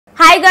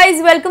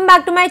guys, welcome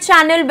back to my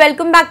channel.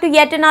 Welcome back to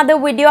yet another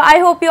video. I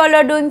hope you all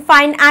are doing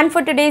fine, and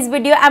for today's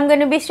video I'm going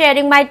to be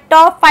sharing my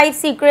top 5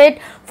 secret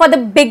for the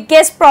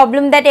biggest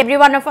problem that every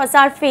one of us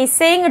are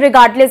facing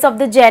regardless of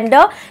the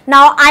gender.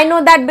 Now I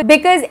know that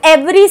because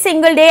every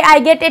single day I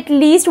get at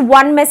least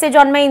one message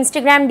on my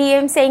Instagram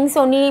DM saying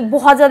Soni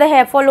बहुत ज़्यादा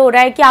hair fall हो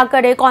रहा है, क्या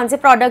करें, कौन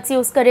से products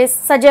use करें,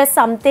 suggest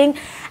something.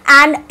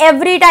 And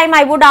every time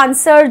I would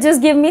answer,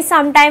 just give me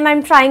some time,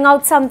 I'm trying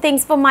out some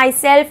things for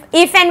myself.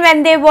 If and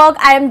when they work,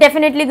 I am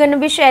definitely going to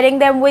be sharing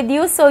them with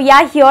you. So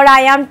yeah, here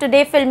I am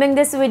today filming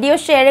this video,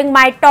 sharing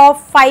my top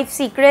 5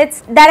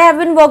 secrets that have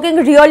been working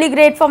really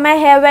great for my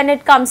hair when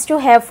it comes to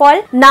hair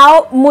fall.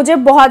 Now मुझे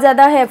बहुत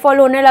ज़्यादा hair fall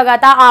होने लगा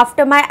था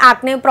after my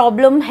acne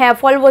problem. Hair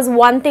fall was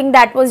one thing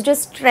that was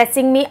just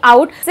stressing me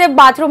out. सिर्फ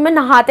bathroom में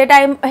नहाते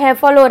time hair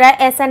fall हो रहा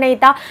है ऐसा नहीं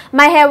था.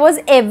 My hair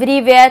was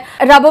everywhere.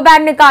 Rubber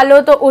band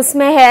निकालो तो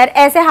उसमें hair,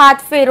 ऐसे हाथ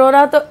फेरो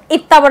ना तो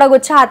इतना बड़ा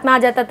गुच्छा हाथ में आ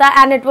जाता था,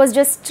 and it was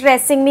just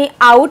stressing me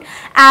out.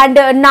 And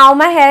now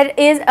my hair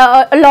is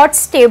a lot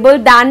stable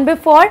than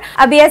before.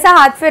 अभी ऐसा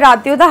हाथ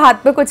फेराती हूँ तो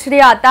हाथ पे कुछ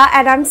नहीं आता,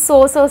 and I'm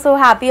so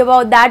happy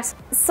about that.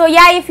 So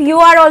yeah, if you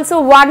are also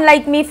one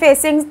like me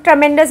facing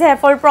tremendous hair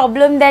fall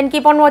problem, then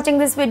keep on watching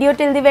this video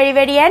till the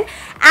very end.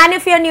 And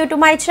if you are new to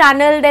my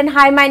channel, then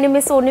hi, my name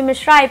is Soni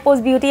Mishra. I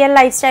post beauty and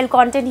lifestyle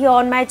content here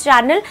on my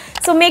channel,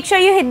 so make sure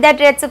you hit that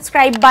red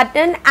subscribe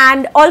button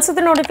and also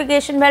the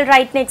notification bell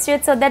right next to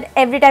it, so that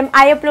every time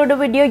I upload a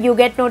video you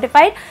get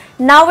notified.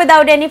 Now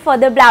without any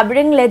further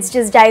blabbering, let's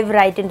just dive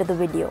right into the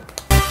video.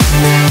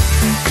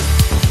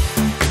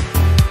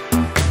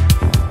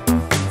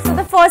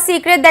 The first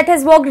secret that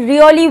has worked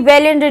really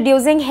well in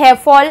reducing hair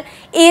fall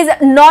is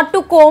not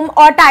to comb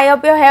or tie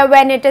up your hair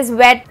when it is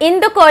wet. In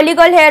the curly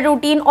girl hair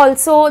routine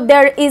also,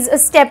 there is a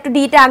step to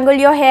detangle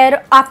your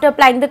hair after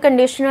applying the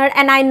conditioner,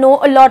 and I know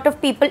a lot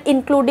of people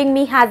including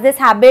me has this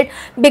habit,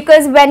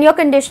 because when your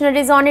conditioner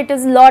is on it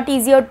is a lot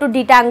easier to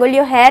detangle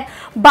your hair.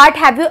 But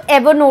have you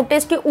ever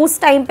noticed कि उस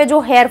time पे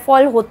जो hair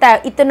fall होता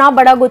है, इतना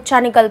बड़ा गुच्छा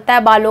निकलता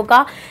है बालों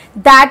का,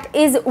 that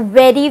is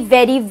very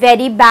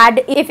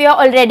bad if you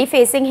are already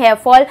facing hair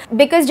fall.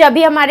 Because जब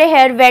भी हमारे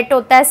hair wet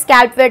होता है,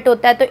 scalp wet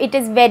होता है, तो it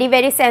is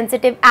very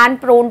sensitive and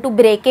prone to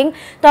breaking.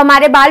 तो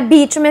हमारे बाल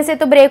बीच में से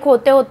तो break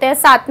होते हैं,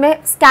 साथ में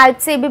scalp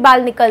से भी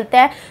बाल निकलते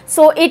हैं.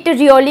 So it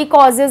really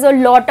causes a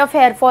lot of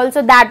hair fall.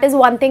 So that is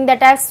one thing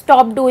that I have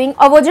stopped doing.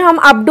 और वो जो हम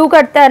updo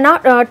करते हैं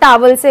ना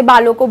towel से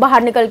बालों को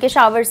बाहर निकल के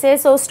shower से,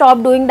 so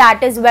stop doing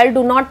that as well.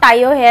 Do not tie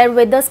your hair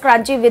with a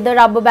scrunchie, with a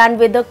rubber band,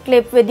 with a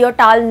clip, with your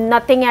towel,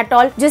 nothing at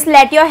all. Just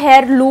let your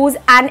hair loose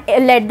and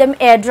let them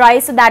air dry.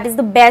 So that is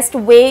the best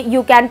way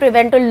you can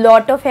prevent a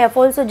lot of hair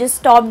fall. So just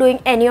stop doing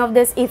any of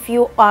this if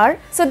you are.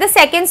 So the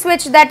second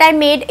switch that I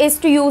made is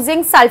to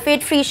using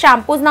sulfate free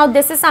shampoos. Now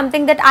this is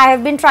something that I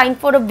have been trying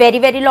for a very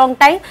long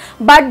time,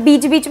 but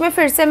बीच में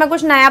फिर से मैं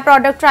कुछ नया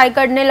product try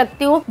करने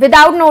लगती हूँ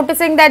without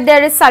noticing that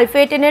there is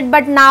sulfate in it.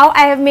 But now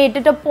I have made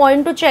it a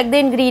point to check the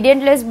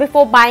ingredient list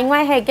before buying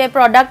my hair care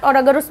product, और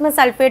अगर उसमें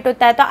sulfate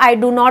होता है तो I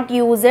do not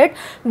use it,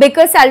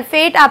 because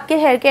sulfate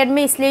आपके hair care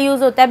में इसलिए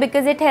use होता है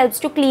because it helps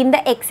to clean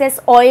the excess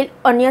oil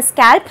on your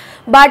scalp.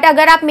 But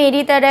अगर आप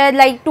मेरी तरह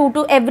like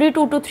every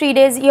 2 to 3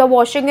 days you're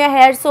washing your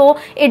hair, so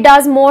it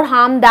does more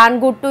harm than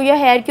good to your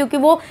hair, क्योंकि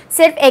वो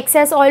सिर्फ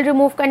excess oil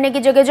remove करने की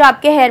जगह जो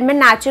आपके hair में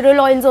natural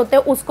oils होते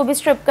हैं उसको भी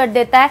strip कर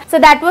देता है. So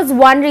that was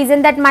one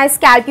reason that my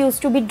scalp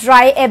used to be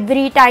dry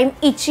every time,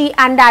 itchy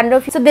and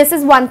dandruff. So this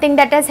is one thing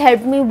that has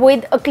helped me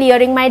with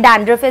clearing my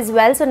dandruff as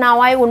well. So now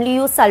I only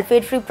use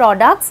sulfate free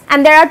products,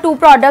 and there are 2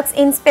 products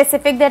in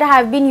specific that I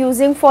have been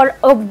using for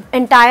an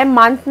entire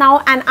month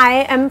now, and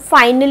I am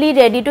finally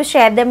ready to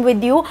share them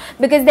with you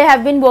because they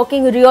have been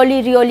working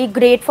really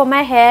great for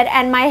my hair,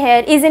 and my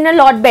hair is in a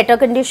lot better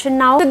condition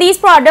now. So these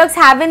products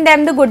have in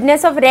them the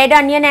goodness of red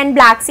onion and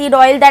black seed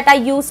oil that I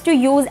used to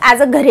use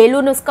as a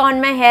gharelu nuska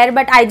on my hair,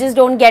 but I just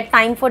don't get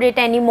time for it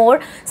anymore.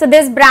 So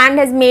this brand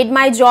has made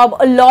my job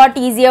a lot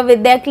easier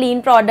with their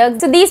clean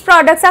products. So these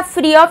products are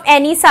free of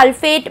any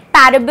sulfate,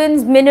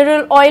 parabens,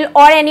 mineral oil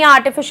or any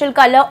artificial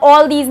color,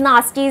 all these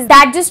nasties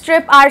that just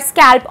strip our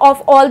scalp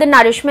of all the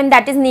nourishment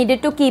that is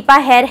needed to keep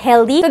our hair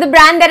healthy. So the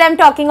brand that I'm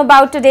talking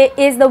about today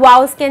is the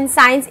Wow Skin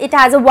Science. It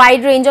has a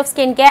wide range of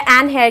skincare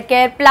and hair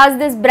care, plus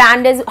this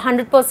brand is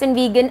 100%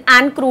 vegan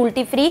and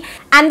cruelty free.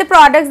 And the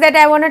products that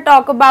I want to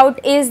talk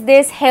about is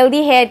this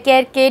healthy hair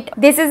care kit.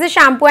 This is a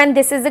shampoo and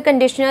this is a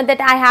conditioner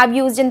that I have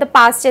used in the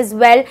past as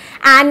well,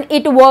 and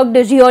it worked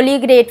really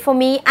great for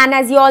me. And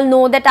as you all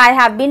know that I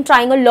have been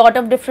trying a lot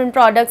of different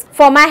products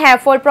for my hair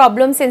fall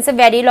problem since a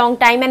very long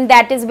time, and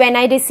that is when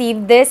I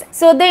received this.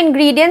 So the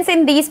ingredients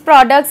in these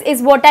products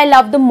is what I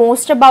love the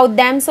most about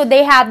them. So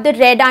they have the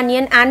red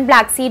onion and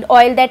black seed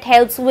oil that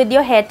helps with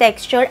your hair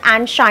texture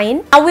and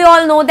shine. Now we all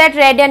all know that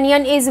red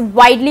onion is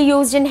widely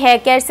used in hair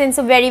care since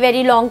a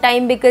very long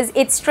time because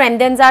it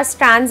strengthens our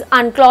strands,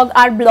 unclog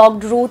our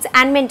blocked roots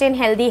and maintain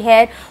healthy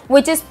hair,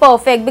 which is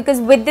perfect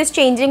because with this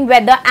changing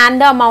weather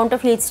and the amount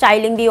of heat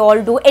styling we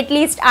all do, at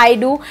least I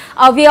do,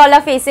 we all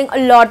are facing a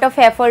lot of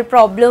hair fall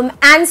problem,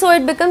 and so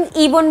it becomes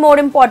even more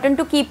important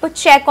to keep a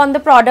check on the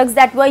products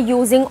that we're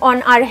using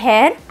on our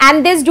hair.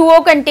 And this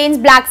duo contains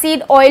black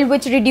seed oil,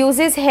 which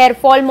reduces hair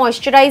fall,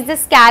 moisturizes the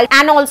scalp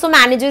and also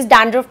manages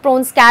dandruff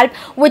prone scalp,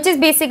 which is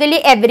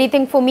basically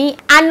everything for me.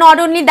 And not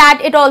only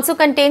that, it also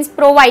contains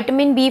pro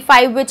vitamin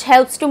B5, which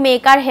helps to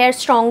make our hair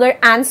stronger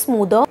and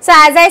smoother. So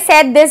as I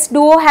said, this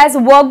duo has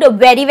worked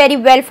very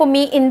well for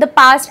me in the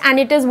past and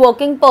it is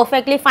working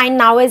perfectly fine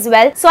now as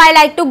well. So I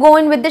like to go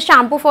in with the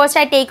shampoo first.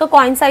 I take a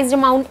coin sized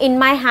amount in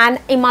my hand,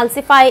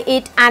 emulsify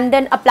it and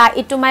then apply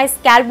it to my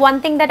scalp.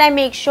 One thing that I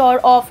make sure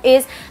of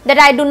is that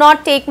I do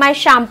not take my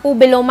shampoo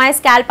below my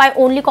scalp. I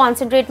only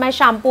concentrate my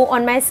shampoo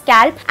on my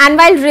scalp, and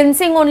while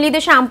rinsing only the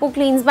shampoo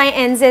cleans my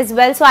ends as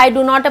well, so I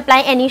do not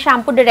apply any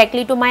shampoo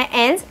directly to my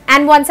ends.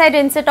 And once I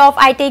rinse it off,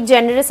 I take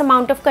generous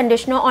amount of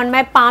conditioner on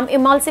my palm,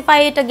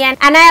 emulsify it again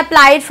and I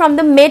apply it from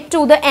the mid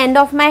to the end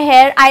of my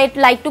hair. I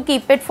like to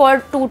keep it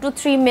for 2 to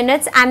 3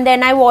 minutes and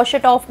then I wash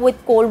it off with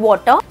cold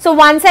water. So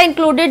once I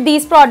included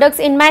these products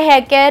in my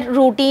hair care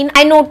routine,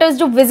 I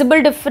noticed a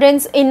visible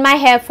difference in my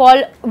hair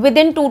fall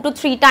within 2 to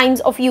 3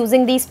 times of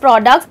using these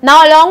products.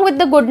 Now along with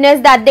the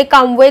goodness that they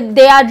come with,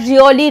 they are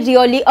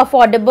really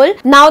affordable.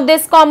 Now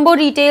this combo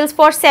retails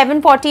for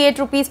 748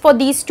 rupees for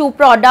these two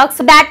products.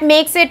 So that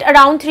makes it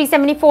around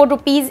 374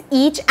 rupees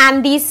each,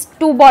 and these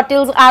two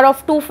bottles are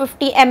of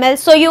 250 ml.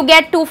 So you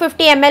get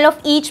 250 ml of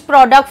each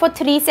product for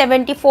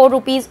 374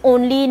 rupees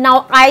only.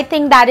 Now I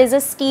think that is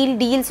a steal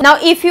deal. So now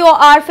if you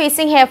are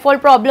facing hair fall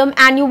problem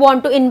and you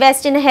want to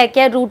invest in a hair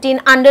care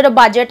routine under a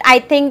budget, I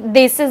think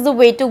this is the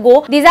way to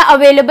go. These are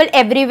available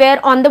everywhere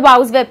on the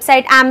WOW's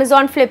website,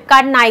 Amazon,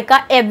 Flipkart,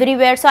 Nykaa,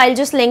 everywhere. So I'll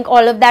just link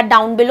all of that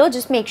down below.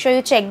 Just make sure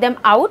you check them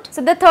out.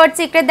 So the third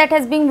secret that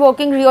has been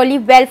working really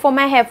well for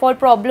my hair fall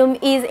problem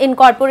is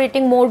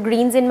incorporating more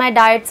greens in my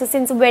diet. So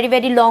since a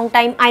very long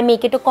time, I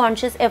make it a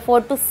conscious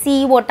effort to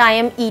see what I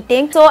am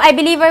eating. So I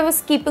believe I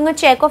was keeping a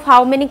check of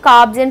how many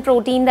carbs and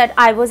protein that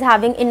I was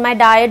having in my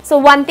diet. So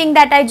one thing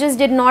that I just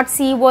did not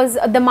see was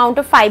the amount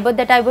of fiber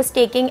that I was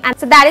taking, and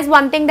so that is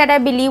one thing that I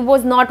believe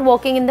was not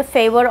working in the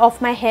favor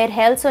of my hair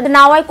health. So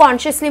now I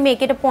consciously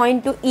make it a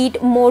point to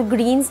eat more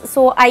greens.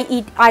 So I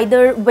eat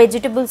either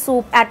vegetable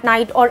soup at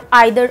night or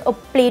either a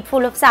plate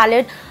full of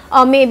salad,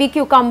 maybe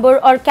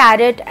cucumber or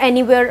carrot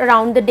anywhere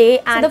around the day.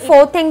 And so the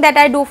fourth thing that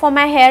I do for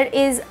my hair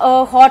is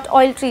a hot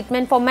oil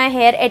treatment for my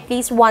hair at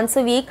least once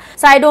a week.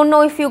 So I don't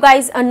know if you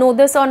guys know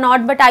this or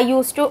not, but I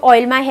used to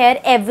oil my hair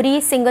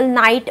every single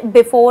night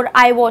before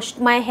I washed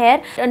my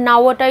hair. And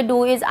now what I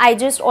do is I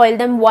just oil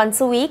them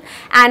once a week,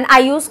 and I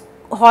use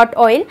hot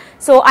oil.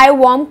 So I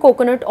warm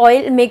coconut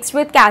oil mixed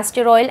with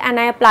castor oil and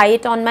I apply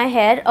it on my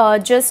hair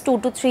just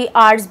 2 to 3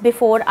 hours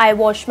before I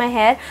wash my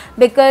hair,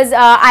 because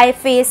I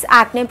face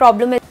acne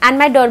problem and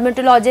my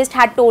dermatologist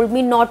had told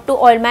me not to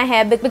oil my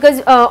hair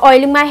because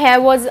oiling my hair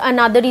was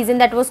another reason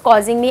that was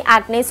causing me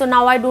acne. So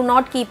now I do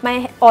not keep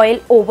my oil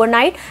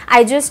overnight.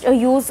 I just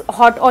use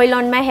hot oil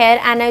on my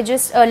hair and I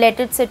just let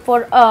it sit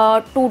for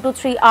 2 to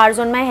 3 hours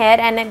on my hair,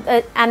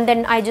 and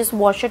then I just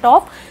wash it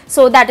off.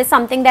 So that is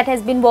something that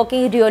has been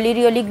working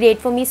really great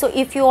for me. So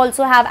if you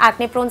also have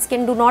acne prone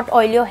skin, do not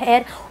oil your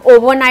hair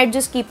overnight,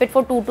 just keep it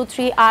for 2 to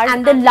 3 hours.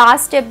 And the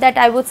last tip that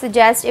I would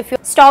suggest, if you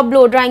stop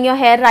blow drying your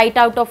hair right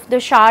out of the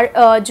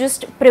shower,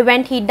 just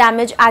prevent heat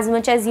damage as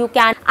much as you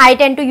can. I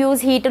tend to use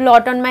heat a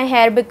lot on my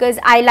hair because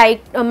I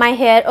like my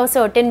hair a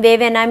certain way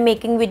when I'm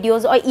making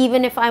videos or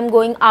even if I'm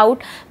going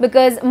out,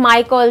 because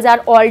my curls are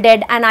all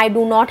dead and I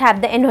do not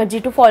have the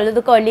energy to follow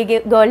the curly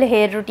girl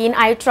hair routine.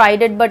 I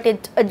tried it, but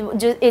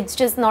it's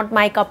just not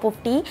my cup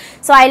of tea.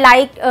 So I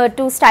like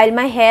to style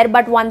my hair,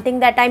 but one thing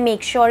that I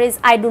make sure is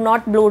I do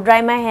not blow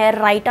dry my hair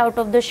right out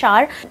of the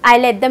shower. I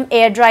let them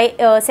air dry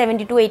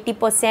 70 to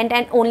 80%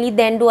 and only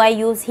then do I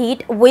use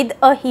heat with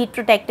a heat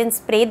protectant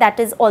spray. That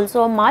is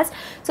also a must.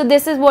 So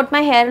this is what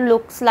my hair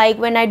looks like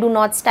when I do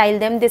not style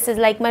them. This is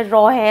like my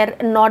raw hair,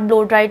 not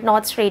blow dried,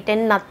 not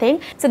straightened,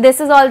 nothing. So this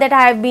is all that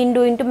I have been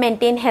doing to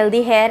maintain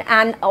healthy hair,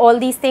 and all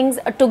these things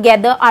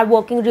together are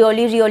working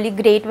really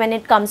great when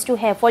it comes to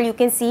hair fall. You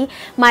can see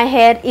my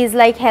hair is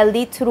like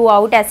healthy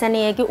throughout. ऐसा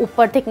नहीं है कि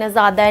ऊपर thickness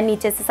ज़्यादा है,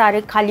 नीचे से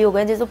सारे खाली हो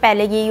गए, जैसे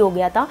पहले यही हो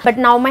गया था. But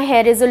now my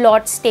hair is a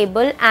lot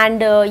stable,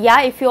 and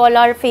yeah, if you all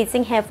are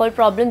facing hair fall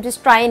problem,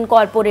 just try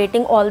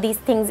incorporating all these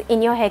things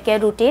in your hair care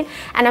routine,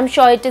 and I'm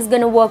sure it is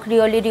gonna work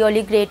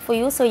really great for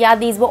you. So yeah,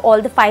 these were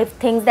all the 5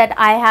 things that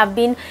I have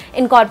been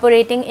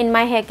incorporating in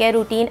my hair care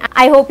routine.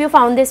 I hope you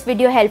found this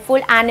video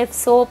helpful, and if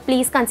so,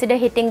 please consider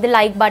hitting the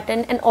like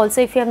button, and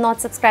also if you have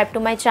not subscribed to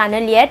my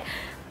channel yet,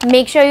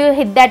 make sure you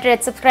hit that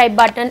red subscribe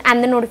button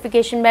and the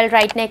notification bell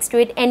right next to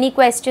it. Any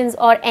questions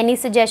or any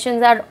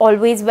suggestions are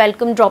always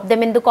welcome. Drop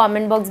them in the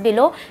comment box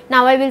below.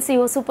 Now I will see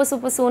you super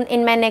soon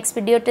in my next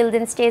video. Till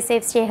then, stay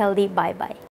safe, stay healthy. Bye bye.